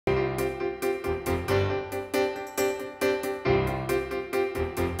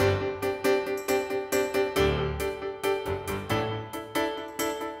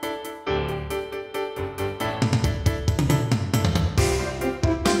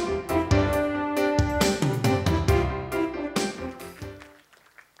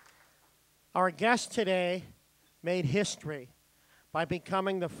Our guest today made history by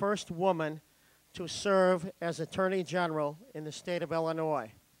becoming the first woman to serve as Attorney General in the state of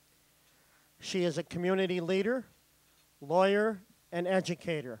Illinois. She is a community leader, lawyer, and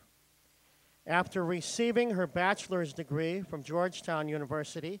educator. After receiving her bachelor's degree from Georgetown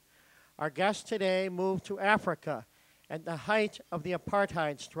University, our guest today moved to Africa at the height of the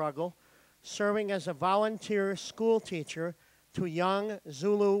apartheid struggle, serving as a volunteer school teacher to young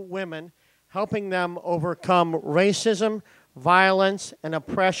Zulu women, helping them overcome racism, violence, and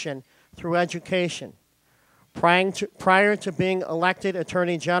oppression through education. Prior to being elected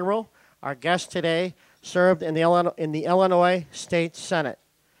Attorney General, our guest today served in the Illinois State Senate.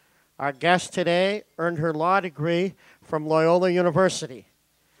 Our guest today earned her law degree from Loyola University.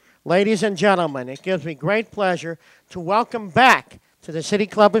 Ladies and gentlemen, it gives me great pleasure to welcome back to the City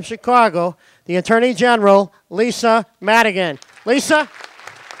Club of Chicago the Attorney General, Lisa Madigan. Lisa,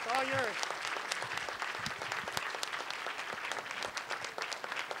 it's all yours.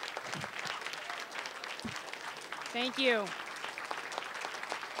 Thank you.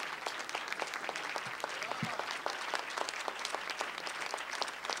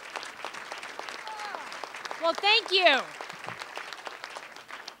 Well, thank you.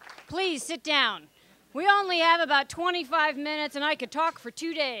 Please sit down. We only have about 25 minutes, and I could talk for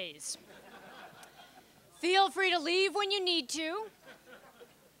 2 days. Feel free to leave when you need to.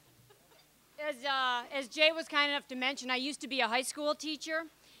 As Jay was kind enough to mention, I used to be a high school teacher,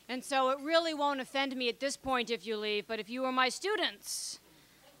 and so it really won't offend me at this point if you leave, but if you were my students,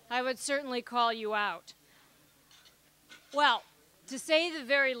 I would certainly call you out. Well, to say the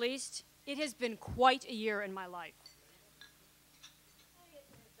very least, it has been quite a year in my life.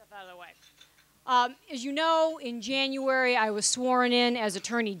 Stuff out of the way. As you know, in January, I was sworn in as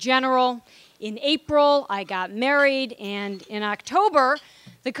Attorney General. In April, I got married, and in October,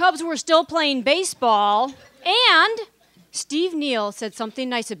 the Cubs were still playing baseball, and Steve Neal said something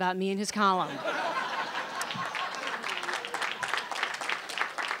nice about me in his column.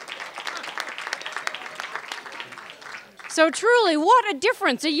 So truly, what a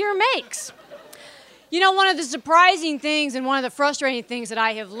difference a year makes. You know, one of the surprising things and one of the frustrating things that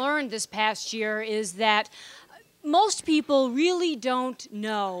I have learned this past year is that most people really don't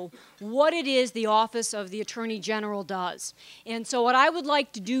know what it is the Office of the Attorney General does. And so what I would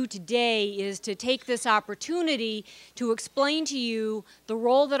like to do today is to take this opportunity to explain to you the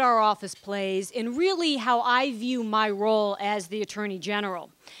role that our office plays and really how I view my role as the Attorney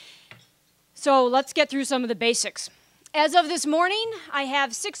General. So let's get through some of the basics. As of this morning, I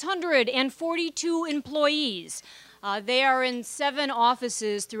have 642 employees. They are in 7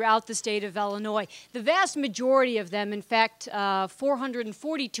 offices throughout the state of Illinois. The vast majority of them, in fact,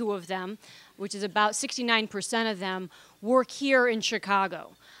 442 of them, which is about 69% of them, work here in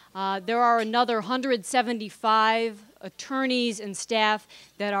Chicago. There are another 175 attorneys and staff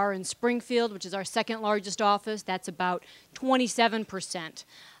that are in Springfield, which is our second largest office. That's about 27%.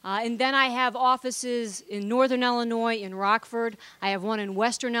 And then I have offices in Northern Illinois in Rockford. I have one in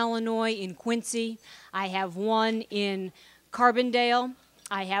Western Illinois in Quincy. I have one in Carbondale.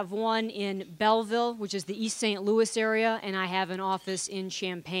 I have one in Belleville, which is the East St. Louis area, and I have an office in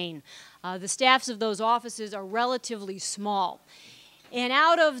Champaign. The staffs of those offices are relatively small. And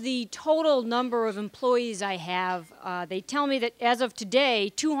out of the total number of employees I have, they tell me that as of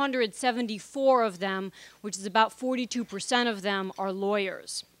today, 274 of them, which is about 42% of them, are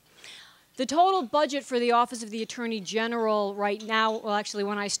lawyers. The total budget for the Office of the Attorney General right now, well, actually,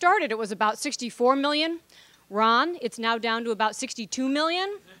 when I started, it was about $64 million. Ron, it's now down to about $62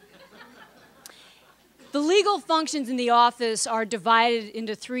 million. The legal functions in the office are divided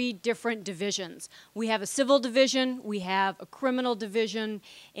into 3 different divisions. We have a civil division, we have a criminal division,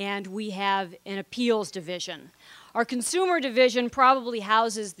 and we have an appeals division. Our consumer division probably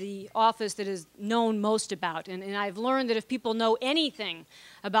houses the office that is known most about, and I've learned that if people know anything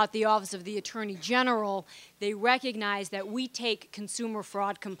about the Office of the Attorney General, they recognize that we take consumer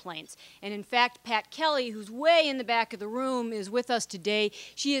fraud complaints. And in fact, Pat Kelly, who's way in the back of the room, is with us today.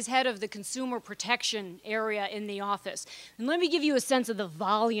 She is head of the consumer protection area in the office. And let me give you a sense of the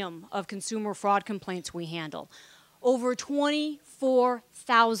volume of consumer fraud complaints we handle. Over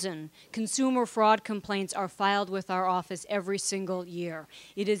 24,000 consumer fraud complaints are filed with our office every single year.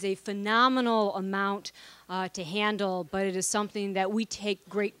 It is a phenomenal amount to handle, but it is something that we take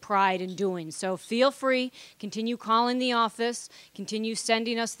great pride in doing. So feel free, continue calling the office, continue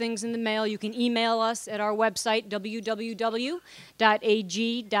sending us things in the mail. You can email us at our website,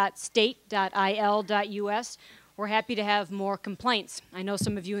 www.ag.state.il.us. We're happy to have more complaints. I know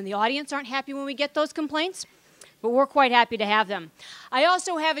some of you in the audience aren't happy when we get those complaints. but we're quite happy to have them. I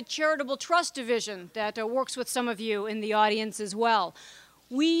also have a charitable trust division that works with some of you in the audience as well.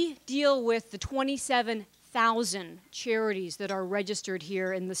 We deal with the 27,000 charities that are registered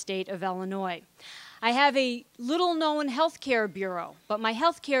here in the state of Illinois. I have a little-known healthcare bureau, but my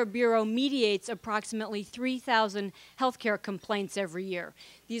healthcare bureau mediates approximately 3,000 healthcare complaints every year.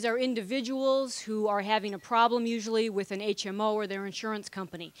 These are individuals who are having a problem usually with an HMO or their insurance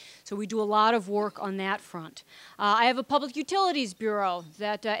company. So we do a lot of work on that front. I have a public utilities bureau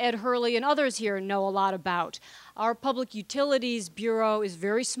that Ed Hurley and others here know a lot about. Our public utilities bureau is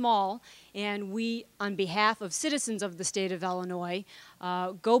very small, and we, on behalf of citizens of the state of Illinois,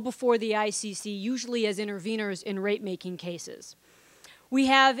 go before the ICC, usually as interveners in rate-making cases. We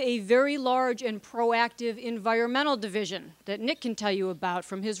have a very large and proactive environmental division that Nick can tell you about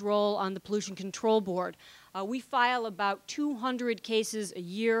from his role on the Pollution Control Board. We file about 200 cases a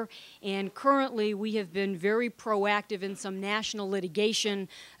year, and currently we have been very proactive in some national litigation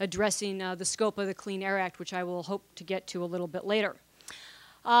addressing the scope of the Clean Air Act, which I will hope to get to a little bit later.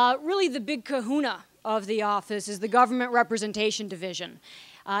 Really the big kahuna of the office is the Government Representation Division.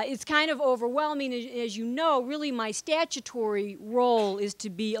 It's kind of overwhelming. As you know, really my statutory role is to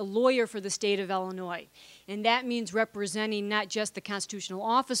be a lawyer for the state of Illinois. And that means representing not just the constitutional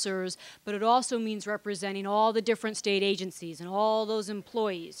officers, but it also means representing all the different state agencies and all those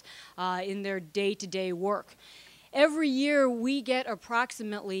employees in their day-to-day work. Every year we get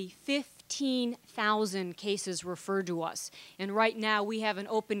approximately 15,000 cases referred to us. And right now we have an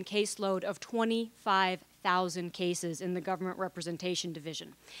open caseload of 25,000 cases in the Government Representation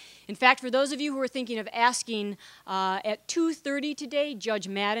Division. In fact, for those of you who are thinking of asking, at 2:30 today, Judge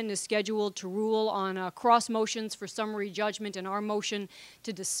Madden is scheduled to rule on cross motions for summary judgment and our motion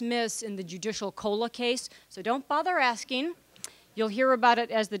to dismiss in the judicial COLA case. So don't bother asking. You'll hear about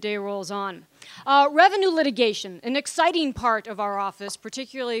it as the day rolls on. Revenue litigation, an exciting part of our office,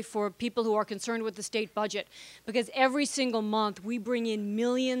 particularly for people who are concerned with the state budget, because every single month we bring in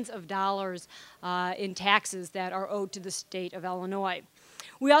millions of dollars in taxes that are owed to the state of Illinois.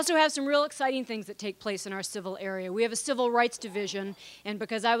 We also have some real exciting things that take place in our civil area. We have a civil rights division, and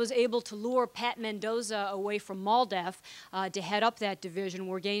because I was able to lure Pat Mendoza away from MALDEF to head up that division,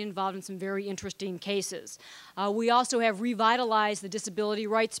 we're getting involved in some very interesting cases. We also have revitalized the Disability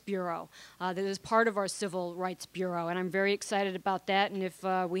Rights Bureau that is part of our Civil Rights Bureau, and I'm very excited about that, and if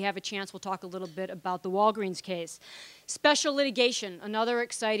we have a chance, we'll talk a little bit about the Walgreens case. Special litigation, another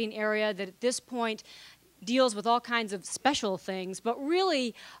exciting area that at this point deals with all kinds of special things, but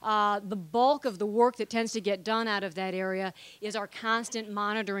really the bulk of the work that tends to get done out of that area is our constant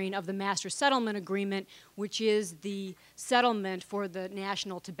monitoring of the Master Settlement Agreement, which is the settlement for the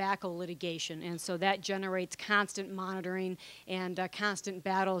national tobacco litigation. And so that generates constant monitoring and constant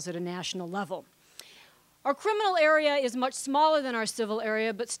battles at a national level. Our criminal area is much smaller than our civil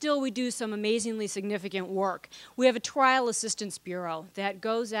area, but still we do some amazingly significant work. We have a trial assistance bureau that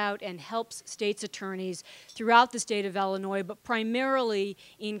goes out and helps state's attorneys throughout the state of Illinois, but primarily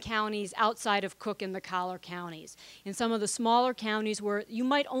in counties outside of Cook and the collar counties. In some of the smaller counties where you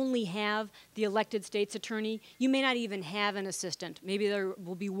might only have the elected state's attorney, you may not even have an assistant. Maybe there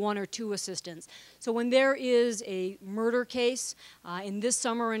will be one or two assistants. So when there is a murder case, in this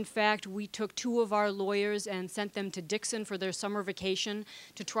summer, in fact, we took 2 of our lawyers and sent them to Dixon for their summer vacation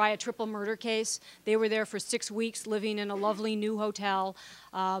to try a triple murder case. They were there for 6 weeks living in a lovely new hotel,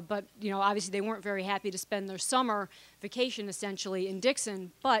 but obviously they weren't very happy to spend their summer vacation essentially in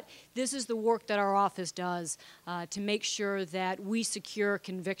Dixon, but this is the work that our office does to make sure that we secure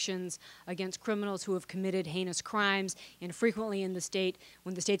convictions against criminals who have committed heinous crimes, and frequently in the state,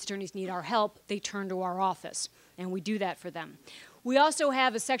 when the state's attorneys need our help, they turn to our office, and we do that for them. We also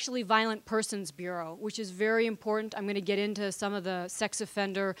have a Sexually Violent Persons Bureau, which is very important. I'm going to get into some of the sex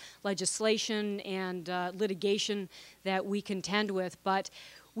offender legislation and litigation that we contend with, but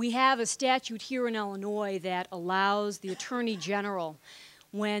we have a statute here in Illinois that allows the Attorney General,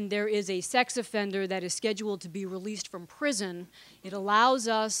 when there is a sex offender that is scheduled to be released from prison, it allows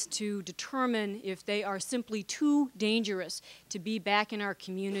us to determine if they are simply too dangerous to be back in our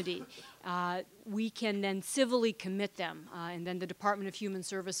community. We can then civilly commit them, and then the Department of Human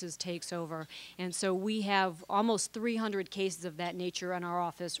Services takes over. And so we have almost 300 cases of that nature in our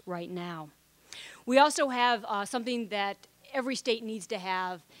office right now. We also have something that every state needs to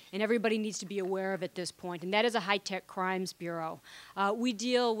have, and everybody needs to be aware of at this point, and that is a high-tech crimes bureau. We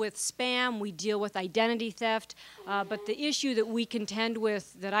deal with spam, we deal with identity theft, but the issue that we contend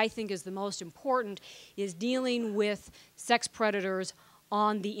with that I think is the most important is dealing with sex predators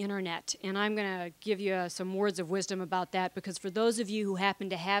on the internet. And I'm going to give you some words of wisdom about that, because for those of you who happen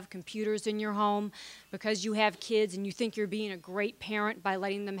to have computers in your home, because you have kids and you think you're being a great parent by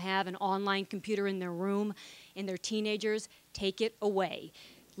letting them have an online computer in their room and they're teenagers, take it away.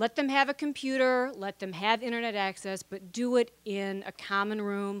 Let them have a computer, let them have internet access, but do it in a common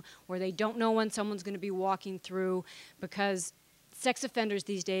room where they don't know when someone's going to be walking through, because sex offenders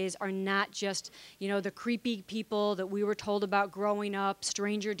these days are not just, you know, the creepy people that we were told about growing up,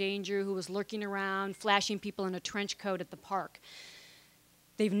 stranger danger who was lurking around, flashing people in a trench coat at the park.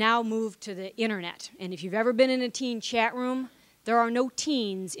 They've now moved to the internet. And if you've ever been in a teen chat room, there are no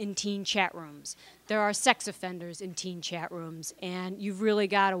teens in teen chat rooms. There are sex offenders in teen chat rooms. And you've really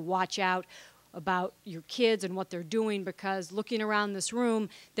got to watch out about your kids and what they're doing, because looking around this room,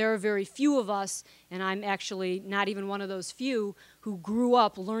 there are very few of us, and I'm actually not even one of those few, who grew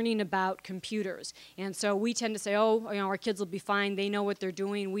up learning about computers. And so we tend to say, oh, you know, our kids will be fine, they know what they're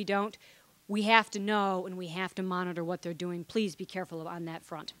doing. We don't. We have to know, and we have to monitor what they're doing. Please be careful on that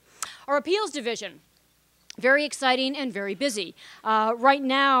front. Our appeals division, very exciting and very busy. Right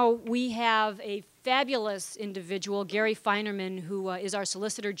now, we have a fabulous individual, Gary Feinerman, who is our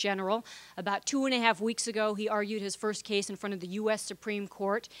Solicitor General. About 2.5 weeks ago, he argued his first case in front of the U.S. Supreme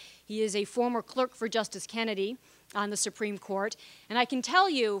Court. He is a former clerk for Justice Kennedy on the Supreme Court. And I can tell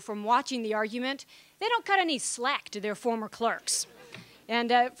you from watching the argument, they don't cut any slack to their former clerks.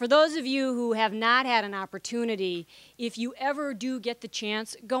 And for those of you who have not had an opportunity, if you ever do get the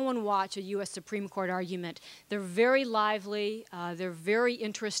chance, go and watch a U.S. Supreme Court argument. They're very lively, they're very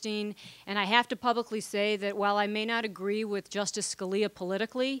interesting, and I have to publicly say that while I may not agree with Justice Scalia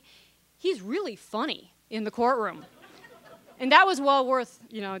politically, he's really funny in the courtroom. And that was well worth,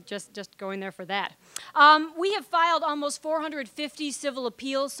 you know, just going there for that. We have filed almost 450 civil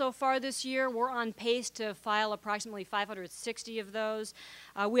appeals so far this year. We're on pace to file approximately 560 of those.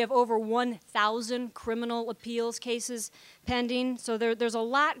 We have over 1,000 criminal appeals cases pending. So there's a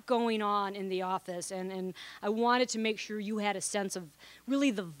lot going on in the office, and I wanted to make sure you had a sense of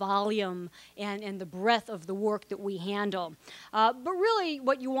really the volume and the breadth of the work that we handle. But really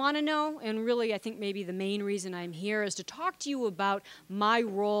what you want to know, and really I think maybe the main reason I'm here, is to talk to you about my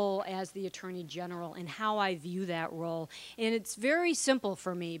role as the Attorney General and how I view that role. And it's very simple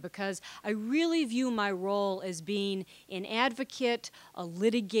for me, because I really view my role as being an advocate, a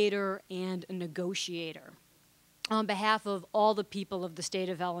litigator, and a negotiator on behalf of all the people of the state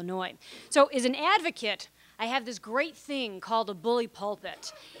of Illinois. So as an advocate, I have this great thing called a bully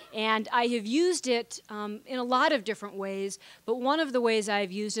pulpit, and I have used it in a lot of different ways, but one of the ways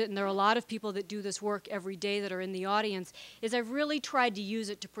I've used it, and there are a lot of people that do this work every day that are in the audience, is I've really tried to use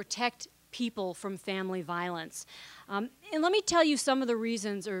it to protect people from family violence. And let me tell you some of the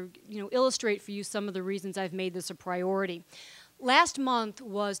reasons, or illustrate for you some of the reasons I've made this a priority. Last month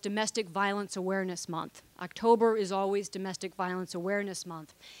was Domestic Violence Awareness Month. October is always Domestic Violence Awareness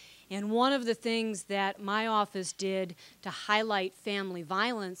Month. And one of the things that my office did to highlight family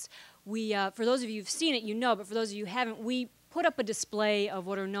violence, we, for those of you who've seen it, you know, but for those of you who haven't, we put up a display of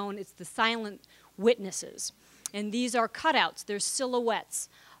what are known as the silent witnesses. And these are cutouts, they're silhouettes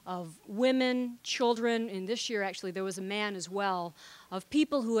of women, children, and this year actually there was a man as well, of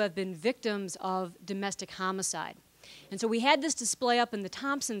people who have been victims of domestic homicide. And so we had this display up in the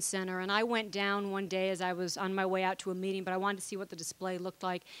Thompson Center, and I went down one day as I was on my way out to a meeting, but I wanted to see what the display looked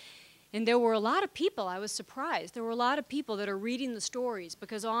like. And there were a lot of people. I was surprised. There were a lot of people that are reading the stories,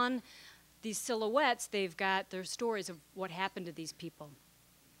 because on these silhouettes, they've got their stories of what happened to these people.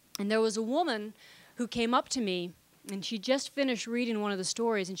 And there was a woman who came up to me, and she just finished reading one of the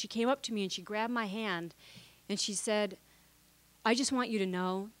stories, and she came up to me and she grabbed my hand, and she said, "I just want you to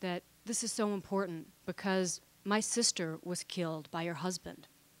know that this is so important, because my sister was killed by her husband."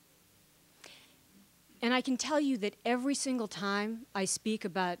 And I can tell you that every single time I speak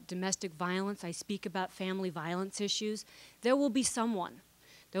about domestic violence, I speak about family violence issues, there will be someone.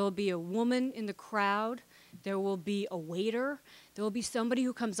 There will be a woman in the crowd, there will be a waiter, there will be somebody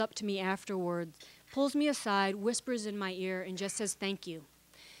who comes up to me afterwards, pulls me aside, whispers in my ear, and just says, "Thank you.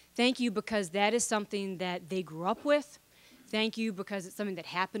 Thank you, because that is something that they grew up with. Thank you, because it's something that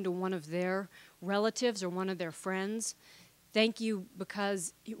happened to one of their relatives or one of their friends. Thank you,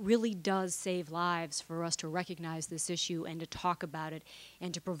 because it really does save lives for us to recognize this issue and to talk about it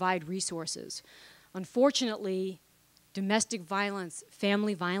and to provide resources." Unfortunately, domestic violence,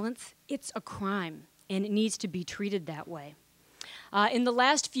 family violence, it's a crime, and it needs to be treated that way. In the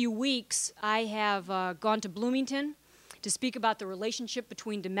last few weeks, I have gone to Bloomington to speak about the relationship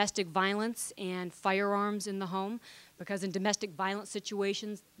between domestic violence and firearms in the home, because in domestic violence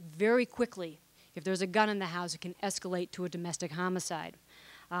situations, very quickly, If there's a gun in the house, it can escalate to a domestic homicide.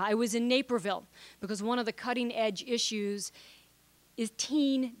 I was in Naperville because one of the cutting-edge issues is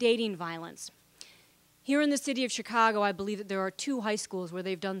teen dating violence. Here in the city of Chicago, I believe that there are 2 high schools where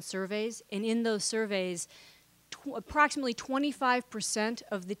they've done surveys, and in those surveys, approximately 25%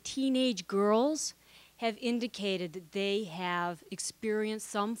 of the teenage girls have indicated that they have experienced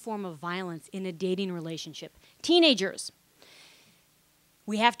some form of violence in a dating relationship. Teenagers.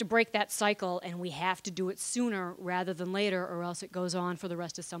 We have to break that cycle, and we have to do it sooner rather than later, or else it goes on for the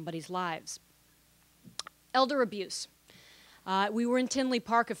rest of somebody's lives. Elder abuse. We were in Tinley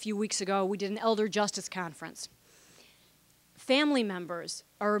Park a few weeks ago. We did an elder justice conference. Family members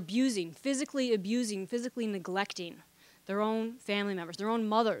are physically neglecting their own family members, their own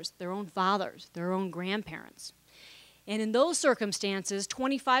mothers, their own fathers, their own grandparents. And in those circumstances,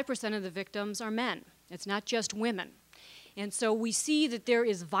 25% of the victims are men. It's not just women. And so we see that there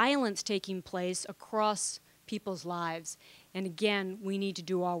is violence taking place across people's lives. And again, we need to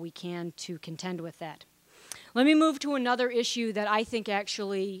do all we can to contend with that. Let me move to another issue that I think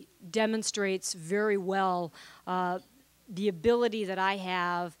actually demonstrates very well the ability that I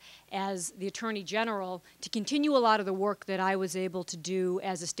have as the Attorney General to continue a lot of the work that I was able to do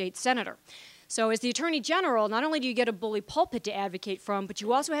as a state senator. So as the Attorney General, not only do you get a bully pulpit to advocate from, but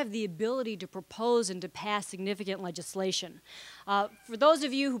you also have the ability to propose and to pass significant legislation. For those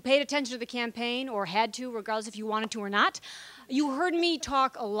of you who paid attention to the campaign, or had to, regardless if you wanted to or not, you heard me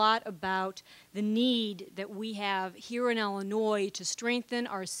talk a lot about the need that we have here in Illinois to strengthen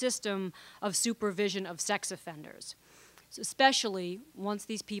our system of supervision of sex offenders, especially once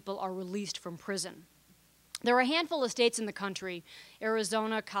these people are released from prison. There are a handful of states in the country,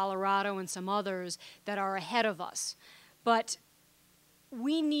 Arizona, Colorado, and some others, that are ahead of us. But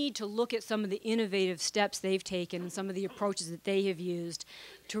we need to look at some of the innovative steps they've taken and some of the approaches that they have used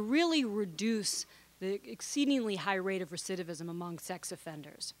to really reduce the exceedingly high rate of recidivism among sex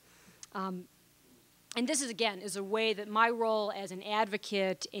offenders. And this, is a way that my role as an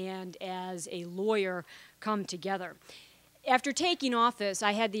advocate and as a lawyer come together. After taking office,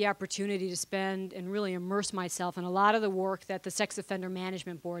 I had the opportunity to spend and really immerse myself in a lot of the work that the Sex Offender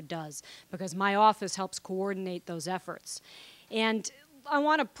Management Board does, because my office helps coordinate those efforts. And I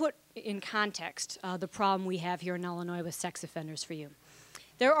want to put in context the problem we have here in Illinois with sex offenders for you.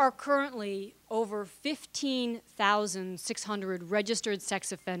 There are currently over 15,600 registered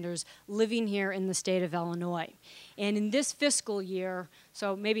sex offenders living here in the state of Illinois. And in this fiscal year,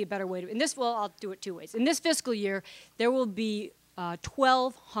 so maybe a better way to, I'll do it 2 ways. In this fiscal year, there will be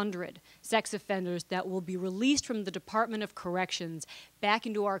 1,200 sex offenders that will be released from the Department of Corrections back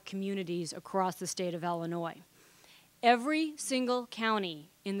into our communities across the state of Illinois. Every single county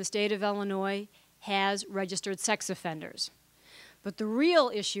in the state of Illinois has registered sex offenders. But the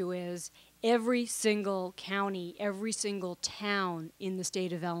real issue is every single county, every single town in the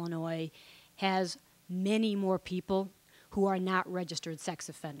state of Illinois has many more people who are not registered sex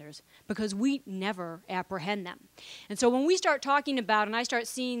offenders because we never apprehend them. And so when we start talking about, and I start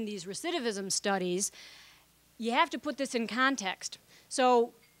seeing these recidivism studies, you have to put this in context.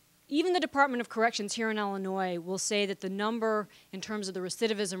 So even the Department of Corrections here in Illinois will say that the number in terms of the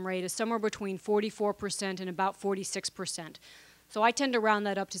recidivism rate is somewhere between 44% and about 46%. So I tend to round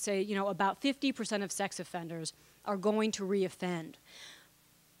that up to say, about 50% of sex offenders are going to reoffend.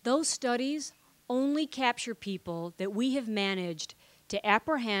 Those studies only capture people that we have managed to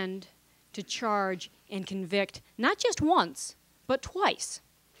apprehend, to charge, and convict, not just once, but twice.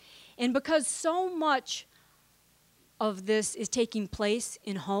 And because so much of this is taking place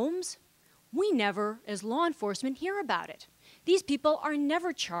in homes, we never, as law enforcement, hear about it. These people are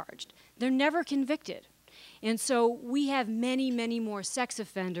never charged. They're never convicted. And so we have many, many more sex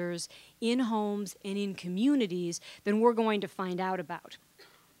offenders in homes and in communities than we're going to find out about.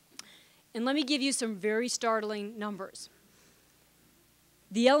 And let me give you some very startling numbers.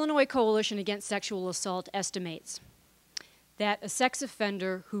 The Illinois Coalition Against Sexual Assault estimates that a sex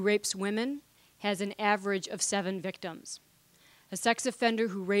offender who rapes women has an average of 7 victims. A sex offender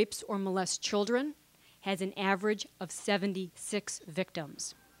who rapes or molests children has an average of 76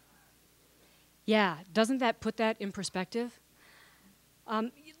 victims. Yeah, doesn't that put that in perspective?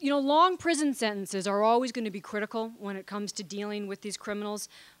 Long prison sentences are always going to be critical when it comes to dealing with these criminals,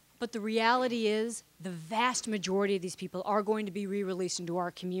 but the reality is the vast majority of these people are going to be re-released into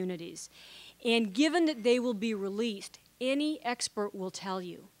our communities. And given that they will be released, any expert will tell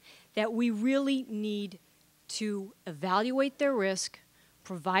you that we really need to evaluate their risk,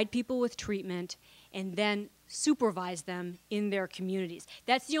 provide people with treatment, and then supervise them in their communities.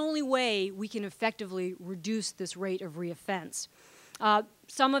 That's the only way we can effectively reduce this rate of reoffense.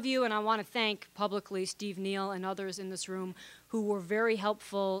 some of you, and I want to thank publicly Steve Neal and others in this room who were very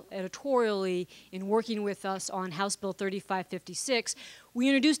helpful editorially in working with us on House Bill 3556. We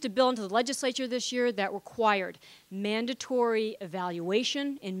introduced a bill into the legislature this year that required mandatory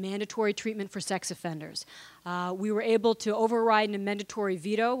evaluation and mandatory treatment for sex offenders. We were able to override a mandatory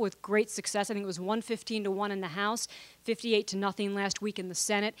veto with great success. I think it was 115 to 1 in the House, 58 to nothing last week in the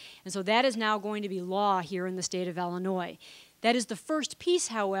Senate. And so that is now going to be law here in the state of Illinois. That is the first piece,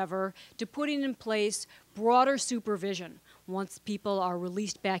 however, to putting in place broader supervision once people are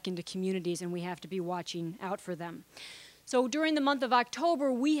released back into communities, and we have to be watching out for them. So during the month of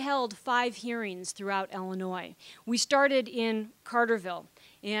October, we held 5 hearings throughout Illinois. We started in Carterville,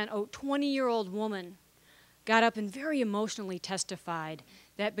 and a 20-year-old woman got up and very emotionally testified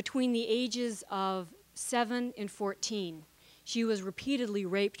that between the ages of 7 and 14, she was repeatedly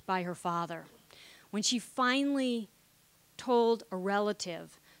raped by her father. When she finally told a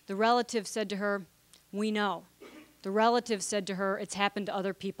relative, the relative said to her, "We know." The relative said to her, "It's happened to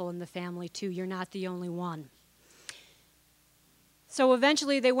other people in the family too. You're not the only one." So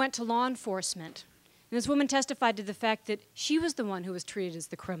eventually they went to law enforcement. And this woman testified to the fact that she was the one who was treated as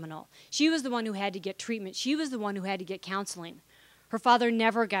the criminal. She was the one who had to get treatment. She was the one who had to get counseling. Her father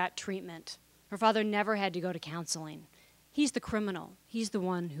never got treatment. Her father never had to go to counseling. He's the criminal. He's the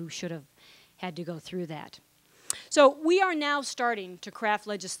one who should have had to go through that. So we are now starting to craft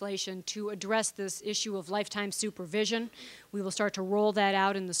legislation to address this issue of lifetime supervision. We will start to roll that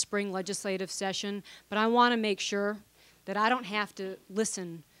out in the spring legislative session, but I want to make sure that I don't have to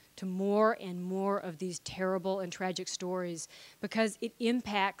listen to more and more of these terrible and tragic stories, because it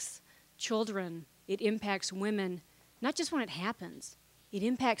impacts children, it impacts women, not just when it happens, it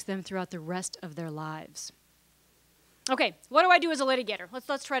impacts them throughout the rest of their lives. Okay, what do I do as a litigator?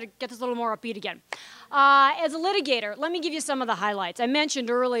 Let's try to get this a little more upbeat again. As a litigator, let me give you some of the highlights. I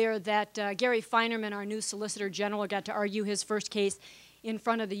mentioned earlier that Gary Feinerman, our new Solicitor General, got to argue his first case in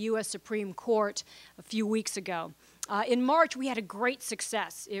front of the U.S. Supreme Court a few weeks ago. In March, we had a great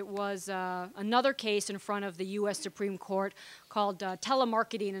success. It was another case in front of the U.S. Supreme Court called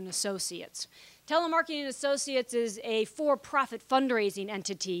Telemarketing and Associates. Telemarketing and Associates is a for-profit fundraising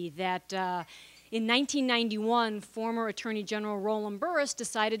entity that in 1991, former Attorney General Roland Burris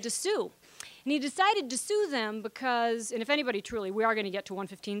decided to sue. And he decided to sue them because, and if anybody truly, we are going to get to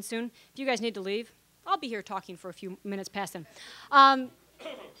 115 soon. If you guys need to leave, I'll be here talking for a few minutes past then.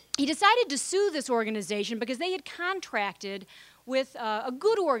 He decided to sue this organization because they had contracted with a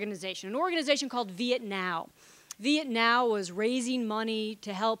good organization, an organization called Vietnow. Vietnow was raising money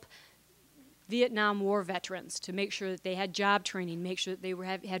to help Vietnam War veterans, to make sure that they had job training, make sure that they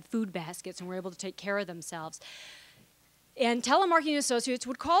had food baskets and were able to take care of themselves. And Telemarketing Associates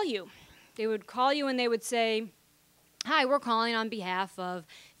would call you. They would call you and they would say, "Hi, we're calling on behalf of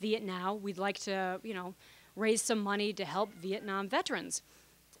Vietnow. We'd like to, raise some money to help Vietnam veterans."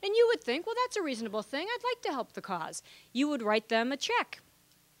 And you would think, well, that's a reasonable thing. I'd like to help the cause. You would write them a check.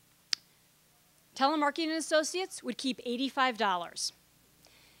 Telemarketing Associates would keep $85.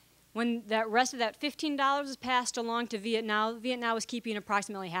 When the rest of that $15 was passed along to Vietnow, Vietnow was keeping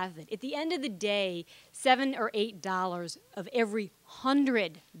approximately half of it. At the end of the day, $7 or $8 of every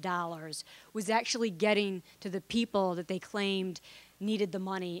 $100 was actually getting to the people that they claimed needed the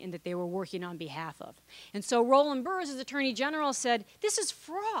money and that they were working on behalf of. And so Roland Burris, as Attorney General, said, this is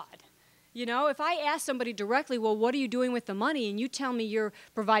fraud. If I ask somebody directly, well, what are you doing with the money, and you tell me you're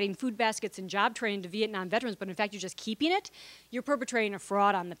providing food baskets and job training to Vietnam veterans, but in fact you're just keeping it, you're perpetrating a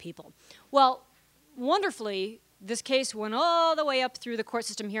fraud on the people. Well, wonderfully, this case went all the way up through the court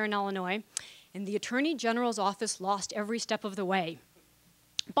system here in Illinois, and the Attorney General's office lost every step of the way.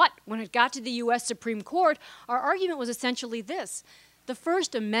 But when it got to the U.S. Supreme Court, our argument was essentially this: the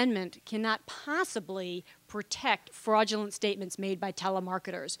First Amendment cannot possibly protect fraudulent statements made by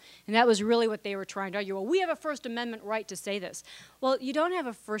telemarketers. And that was really what they were trying to argue. Well, we have a First Amendment right to say this. Well, you don't have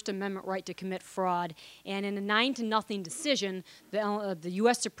a First Amendment right to commit fraud. And in a 9-0 decision, the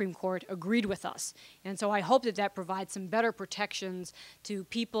U.S. Supreme Court agreed with us. And so I hope that that provides some better protections to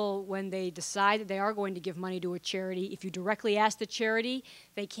people when they decide that they are going to give money to a charity. If you directly ask the charity,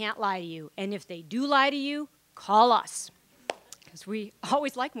 they can't lie to you. And if they do lie to you, call us, because we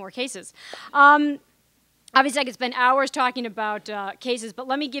always like more cases. Obviously, I could spend hours talking about cases, but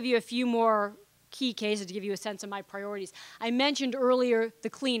let me give you a few more key cases to give you a sense of my priorities. I mentioned earlier the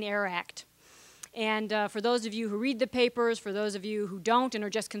Clean Air Act. And for those of you who read the papers, for those of you who don't and are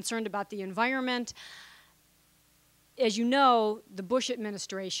just concerned about the environment, as you know, the Bush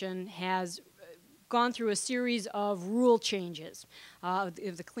administration has gone through a series of rule changes of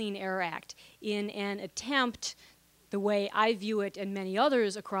the Clean Air Act in an attempt the way I view it and many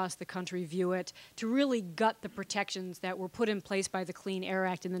others across the country view it, to really gut the protections that were put in place by the Clean Air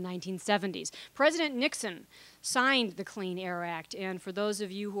Act in the 1970s. President Nixon signed the Clean Air Act, and for those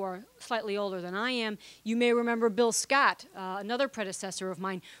of you who are slightly older than I am, you may remember Bill Scott, another predecessor of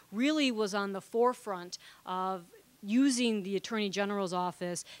mine, really was on the forefront of using the Attorney General's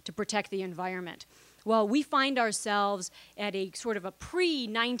office to protect the environment. Well, we find ourselves at a sort of a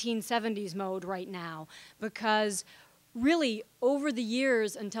pre-1970s mode right now, because really over the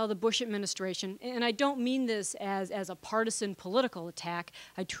years until the Bush administration, and I don't mean this as a partisan political attack,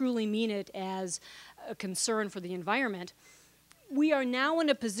 I truly mean it as a concern for the environment, we are now in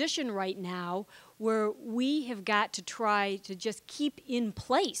a position right now where we have got to try to just keep in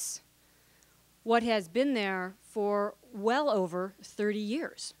place what has been there for well over 30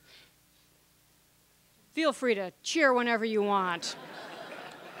 years. Feel free to cheer whenever you want.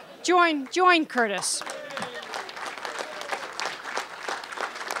 Join Curtis.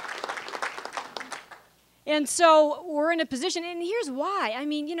 And so we're in a position, and here's why. I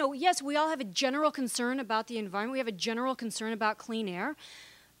mean, you know, yes, we all have a general concern about the environment. We have a general concern about clean air.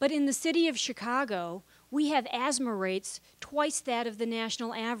 But in the city of Chicago, we have asthma rates twice that of the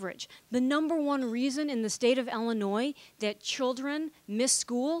national average. The #1 reason in the state of Illinois that children miss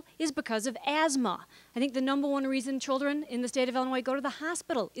school is because of asthma. I think the #1 reason children in the state of Illinois go to the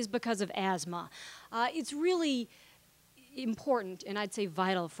hospital is because of asthma. It's really important, and I'd say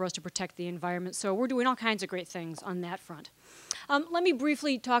vital, for us to protect the environment. So we're doing all kinds of great things on that front. Let me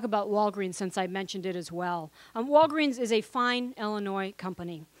briefly talk about Walgreens, since I mentioned it as well. Walgreens is a fine Illinois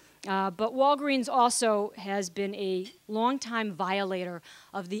company. But Walgreens also has been a longtime violator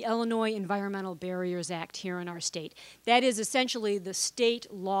of the Illinois Environmental Barriers Act here in our state. That is essentially the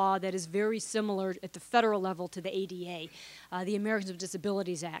state law that is very similar at the federal level to the ADA, the Americans with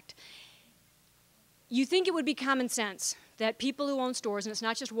Disabilities Act. You think it would be common sense that people who own stores, and it's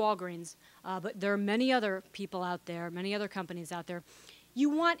not just Walgreens, but there are many other people out there, many other companies out there, you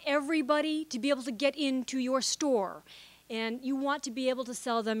want everybody to be able to get into your store, and you want to be able to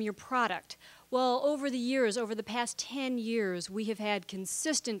sell them your product. Well, over the years, over the past 10 years, we have had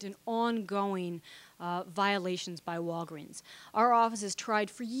consistent and ongoing violations by Walgreens. Our office has tried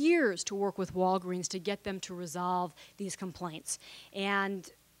for years to work with Walgreens to get them to resolve these complaints.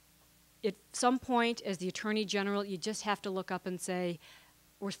 And at some point, as the Attorney General, you just have to look up and say,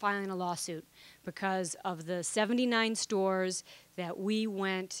 we're filing a lawsuit, because of the 79 stores that we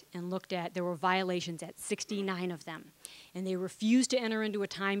went and looked at, there were violations at 69 of them. And they refused to enter into a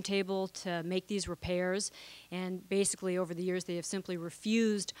timetable to make these repairs. And basically, over the years, they have simply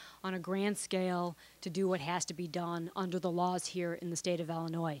refused on a grand scale to do what has to be done under the laws here in the state of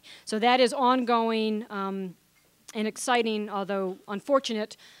Illinois. So that is ongoing and exciting, although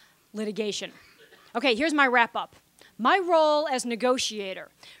unfortunate, litigation. Okay, here's my wrap up. My role as negotiator.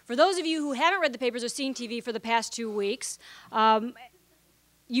 For those of you who haven't read the papers or seen TV for the past 2 weeks,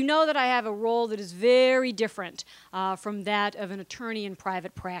 you know that I have a role that is very different from that of an attorney in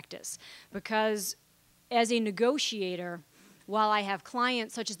private practice. Because as a negotiator, while I have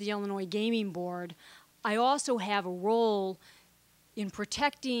clients such as the Illinois Gaming Board, I also have a role in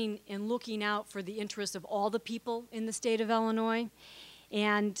protecting and looking out for the interests of all the people in the state of Illinois.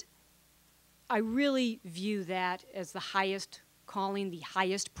 And I really view that as the highest calling, the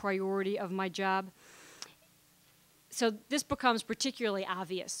highest priority of my job. So this becomes particularly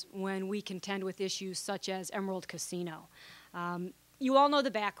obvious when we contend with issues such as Emerald Casino. You all know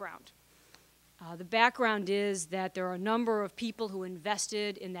the background. The background is that there are a number of people who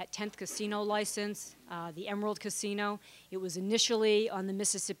invested in that 10th casino license, the Emerald Casino. It was initially on the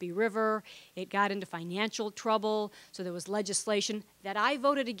Mississippi River. It got into financial trouble, so there was legislation that I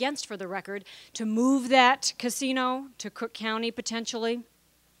voted against, for the record, to move that casino to Cook County potentially.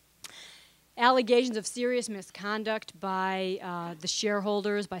 Allegations of serious misconduct by the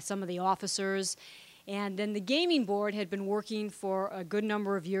shareholders, by some of the officers. And then the Gaming Board had been working for a good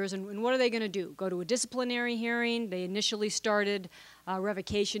number of years, and what are they going to do? Go to a disciplinary hearing? They initially started a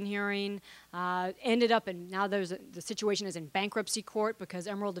revocation hearing, ended up in, now the situation is in bankruptcy court because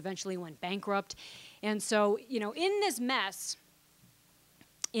Emerald eventually went bankrupt. And so, you know, in this mess,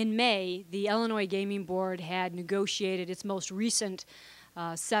 in May, the Illinois Gaming Board had negotiated its most recent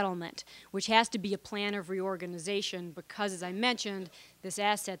settlement, which has to be a plan of reorganization because, as I mentioned, this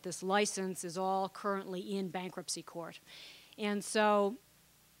asset, this license, is all currently in bankruptcy court. And so,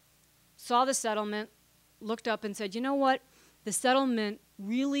 saw the settlement, looked up and said, you know what, the settlement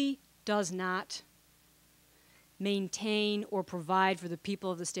really does not maintain or provide for the people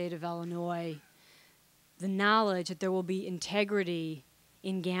of the state of Illinois the knowledge that there will be integrity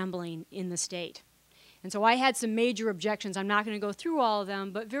in gambling in the state. And so I had some major objections. I'm not going to go through all of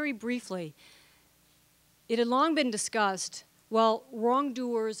them, but very briefly, it had long been discussed, well,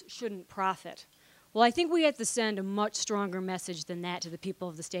 wrongdoers shouldn't profit. Well, I think we have to send a much stronger message than that to the people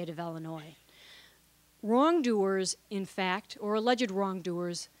of the state of Illinois. Wrongdoers, in fact, or alleged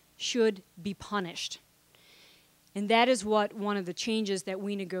wrongdoers, should be punished. And that is what one of the changes that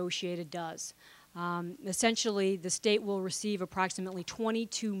we negotiated does. Essentially, the state will receive approximately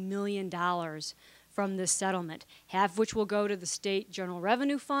 $22 million from this settlement, half of which will go to the state general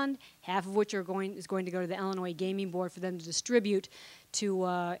revenue fund, half of which is going to go to the Illinois Gaming Board for them to distribute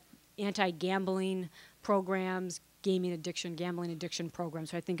to anti-gambling programs, gambling addiction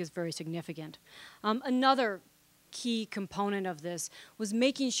programs, which I think is very significant. Another key component of this was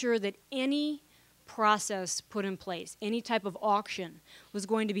making sure that any process put in place, any type of auction, was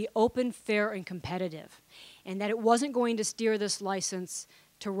going to be open, fair, and competitive, and that it wasn't going to steer this license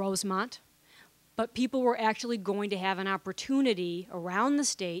to Rosemont, but people were actually going to have an opportunity around the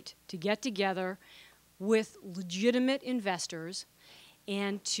state to get together with legitimate investors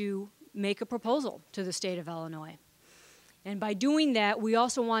and to make a proposal to the state of Illinois. And by doing that, we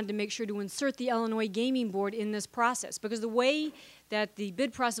also wanted to make sure to insert the Illinois Gaming Board in this process, because the way that the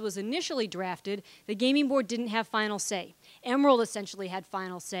bid process was initially drafted, the Gaming Board didn't have final say. Emerald essentially had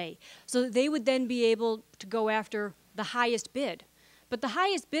final say, so that they would then be able to go after the highest bid. But the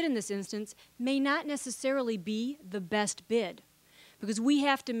highest bid in this instance may not necessarily be the best bid, because we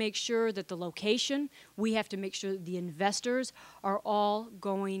have to make sure that the location, we have to make sure that the investors are all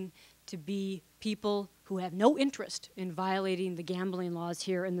going to be people who have no interest in violating the gambling laws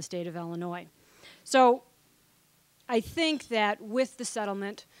here in the state of Illinois. So I think that with the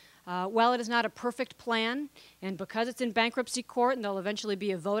settlement, while it is not a perfect plan, and because it's in bankruptcy court and there'll eventually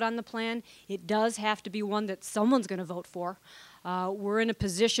be a vote on the plan, it does have to be one that someone's going to vote for. We're in a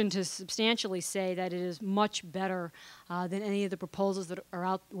position to substantially say that it is much better than any of the proposals that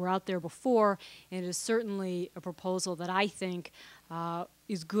were out there before, and it is certainly a proposal that I think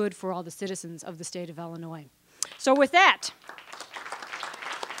is good for all the citizens of the state of Illinois. So with that,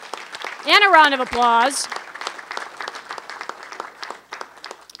 and a round of applause,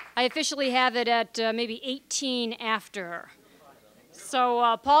 I officially have it at maybe 18 after.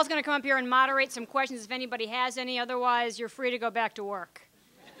 So Paul's going to come up here and moderate some questions if anybody has any. Otherwise, you're free to go back to work.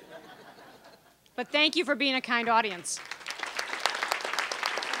 But thank you for being a kind audience.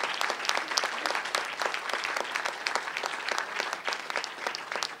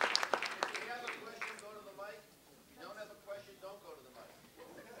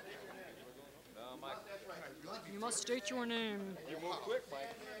 You must state your name. You move quick, Mike.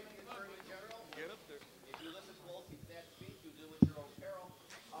 Get up there. If you listen closely to that speech, you do at your own peril.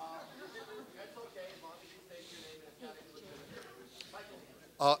 That's okay, as long as you state your name and it's not legitimate.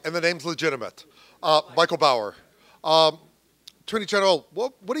 Michael. And the name's legitimate. Michael Bauer. Attorney General,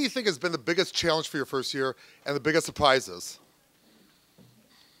 what do you think has been the biggest challenge for your first year and the biggest surprises?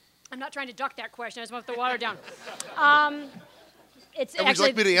 I'm not trying to duck that question. I just want to water down. It's and would you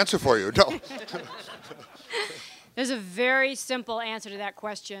like me to answer for you? No. There's a very simple answer to that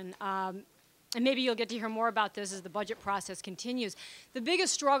question. And maybe you'll get to hear more about this as the budget process continues. The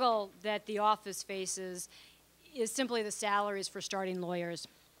biggest struggle that the office faces is simply the salaries for starting lawyers.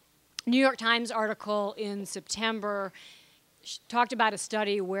 New York Times article in September talked about a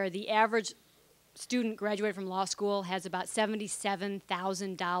study where the average student graduated from law school has about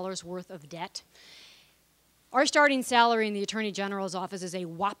 $77,000 worth of debt. Our starting salary in the Attorney General's office is a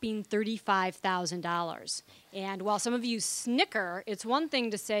whopping $35,000. And while some of you snicker, it's one thing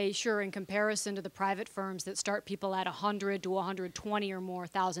to say, sure, in comparison to the private firms that start people at $100,000 to $120,000 or more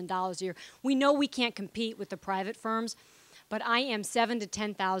 $1,000 a year, we know we can't compete with the private firms, but I am $7,000 to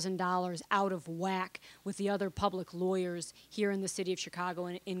 $10,000 out of whack with the other public lawyers here in the city of Chicago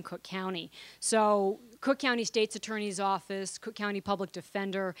and in Cook County. So Cook County State's Attorney's Office, Cook County Public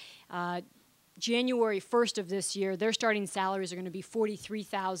Defender, January 1st of this year, their starting salaries are going to be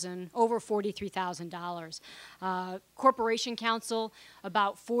over $43,000. Corporation Counsel,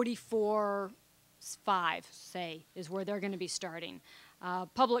 about $44,500, say, is where they're going to be starting.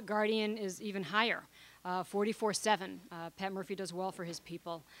 Public Guardian is even higher, $44,700. Pat Murphy does well for his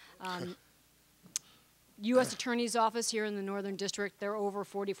people. U.S. Attorney's Office here in the Northern District, they're over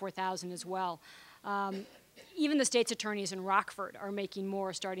 $44,000 as well. Even the state's attorneys in Rockford are making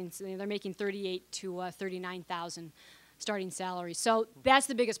more starting, they're making $38,000 to $39,000 starting salaries. So that's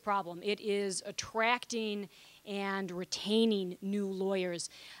the biggest problem. It is attracting and retaining new lawyers.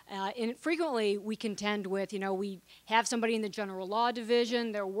 And frequently we contend with, we have somebody in the general law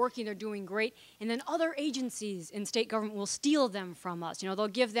division, they're working, they're doing great, and then other agencies in state government will steal them from us. They'll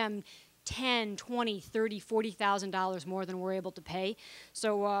give them 10, 20, 30, $40,000 more than we're able to pay.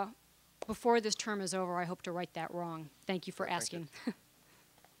 So before this term is over, I hope to right that wrong. Thank you for asking.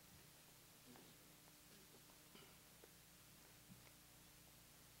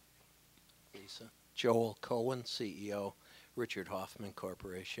 Lisa. Joel Cohen, CEO, Richard Hoffman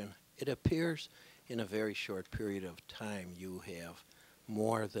Corporation. It appears in a very short period of time you have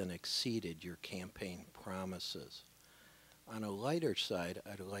more than exceeded your campaign promises. On a lighter side,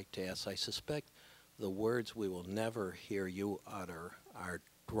 I'd like to ask, I suspect the words we will never hear you utter are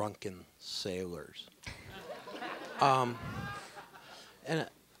drunken sailors. And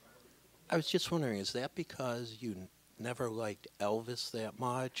I was just wondering, is that because you never liked Elvis that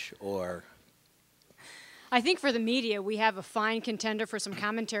much, or? I think for the media, we have a fine contender for some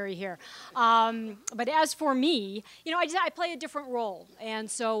commentary here. But as for me, you know, I play a different role.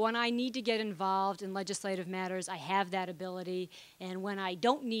 And so when I need to get involved in legislative matters, I have that ability. And when I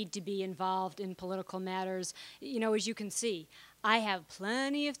don't need to be involved in political matters, you know, as you can see, I have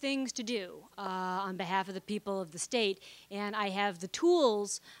plenty of things to do on behalf of the people of the state, and I have the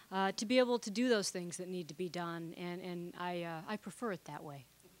tools to be able to do those things that need to be done, and I prefer it that way.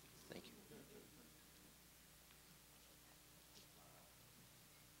 Thank you.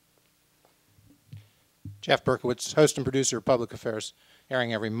 Jeff Berkowitz, host and producer of Public Affairs,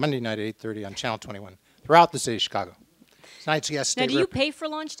 airing every Monday night at 8:30 on Channel 21 throughout the city of Chicago. Tonight's guest, Now, State do you Rep. pay for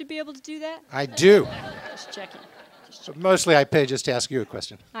lunch to be able to do that? I do. Just checking. But mostly I pay just to ask you a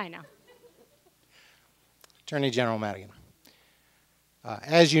question. I know. Attorney General Madigan.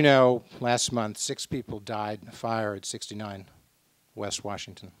 As you know, last month, 6 people died in a fire at 69 West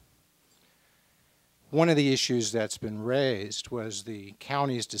Washington. One of the issues that's been raised was the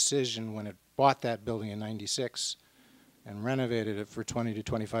county's decision when it bought that building in '96 and renovated it for $20 to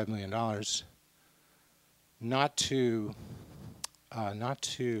 $25 million not to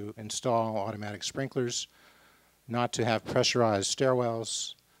install automatic sprinklers, not to have pressurized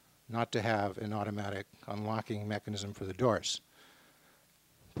stairwells, not to have an automatic unlocking mechanism for the doors.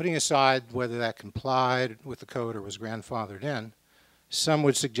 Putting aside whether that complied with the code or was grandfathered in, some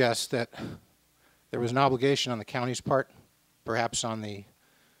would suggest that there was an obligation on the county's part, perhaps on the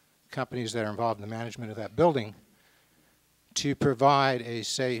companies that are involved in the management of that building, to provide a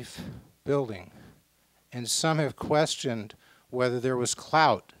safe building. And some have questioned whether there was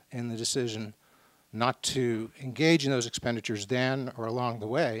clout in the decision not to engage in those expenditures then or along the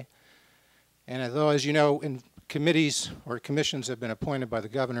way. And although, as you know, in committees or commissions have been appointed by the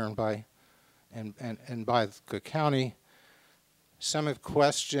governor and by the county, some have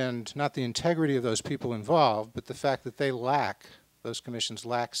questioned not the integrity of those people involved, but the fact that those commissions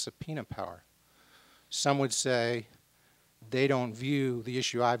lack subpoena power. Some would say they don't view the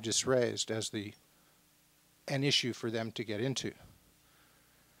issue I've just raised as an issue for them to get into.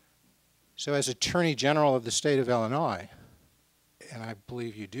 So as Attorney General of the state of Illinois, and I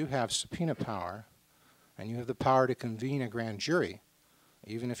believe you do have subpoena power, and you have the power to convene a grand jury,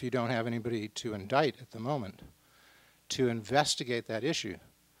 even if you don't have anybody to indict at the moment, to investigate that issue.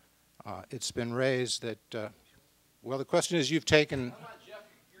 It's been raised that, well, the question is you've taken... Come on, Jeff,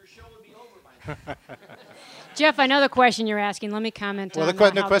 your show would be over by now. Jeff, I know the question you're asking. Let me comment on how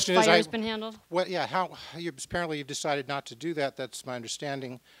the fire has been handled. Well, yeah, apparently you've decided not to do that. That's my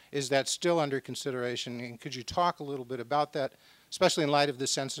understanding. Is that still under consideration? And could you talk a little bit about that, especially in light of the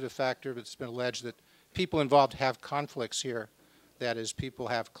sensitive factor that's been alleged that people involved have conflicts here, that is, people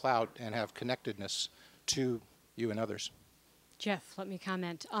have clout and have connectedness to you and others? Jeff, let me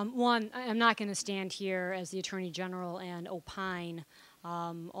comment. One, I'm not going to stand here as the Attorney General and opine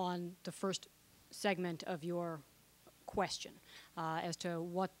on the first segment of your question as to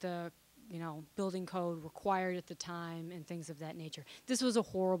what the building code required at the time and things of that nature. This was a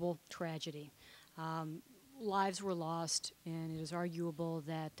horrible tragedy. Lives were lost, and it is arguable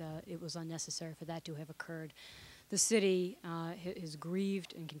that it was unnecessary for that to have occurred. The city has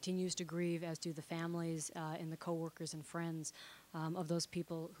grieved and continues to grieve, as do the families and the coworkers and friends of those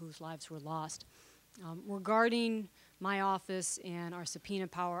people whose lives were lost. Regarding my office and our subpoena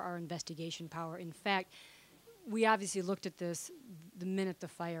power, our investigation power, in fact, we obviously looked at this the minute the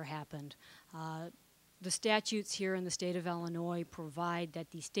fire happened. The statutes here in the state of Illinois provide that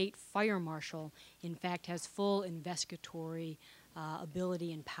the state fire marshal, in fact, has full investigatory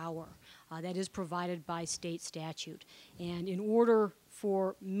ability and power. That is provided by state statute. And in order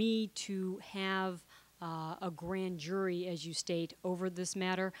for me to have a grand jury, as you state, over this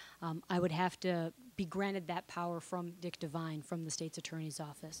matter, I would have to be granted that power from Dick Devine, from the state's attorney's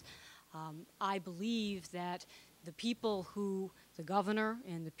office. I believe that the people who the governor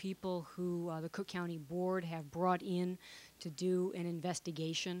and the people who the Cook County Board have brought in to do an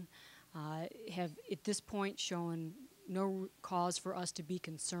investigation have at this point shown no cause for us to be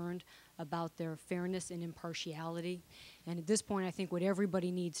concerned about their fairness and impartiality. And at this point, I think what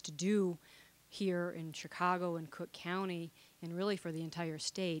everybody needs to do here in Chicago and Cook County, and really for the entire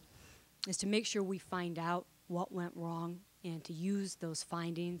state, is to make sure we find out what went wrong and to use those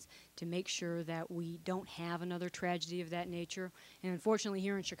findings to make sure that we don't have another tragedy of that nature. And unfortunately,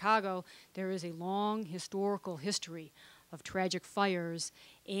 here in Chicago, there is a long historical history of tragic fires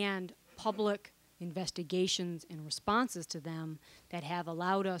and public investigations and responses to them that have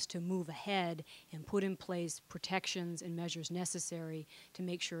allowed us to move ahead and put in place protections and measures necessary to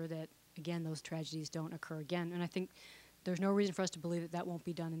make sure that, again, those tragedies don't occur again. And I think there's no reason for us to believe that that won't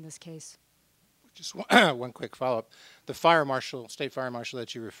be done in this case. Just one quick follow-up. The fire marshal, state fire marshal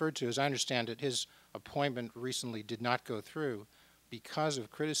that you referred to, as I understand it, his appointment recently did not go through because of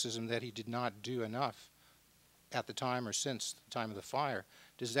criticism that he did not do enough at the time or since the time of the fire.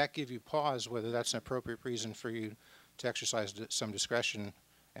 Does that give you pause whether that's an appropriate reason for you to exercise some discretion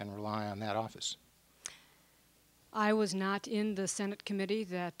and rely on that office? I was not in the Senate committee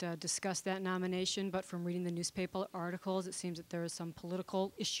that discussed that nomination, but from reading the newspaper articles, it seems that there is some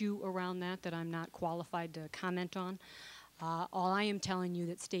political issue around that I'm not qualified to comment on. All I am telling you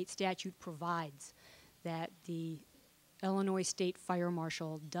that state statute provides that the Illinois State Fire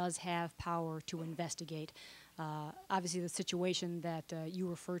Marshal does have power to investigate. Obviously, the situation that you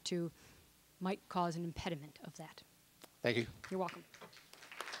refer to might cause an impediment of that. Thank you. You're welcome.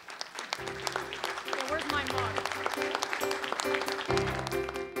 Where's my mug?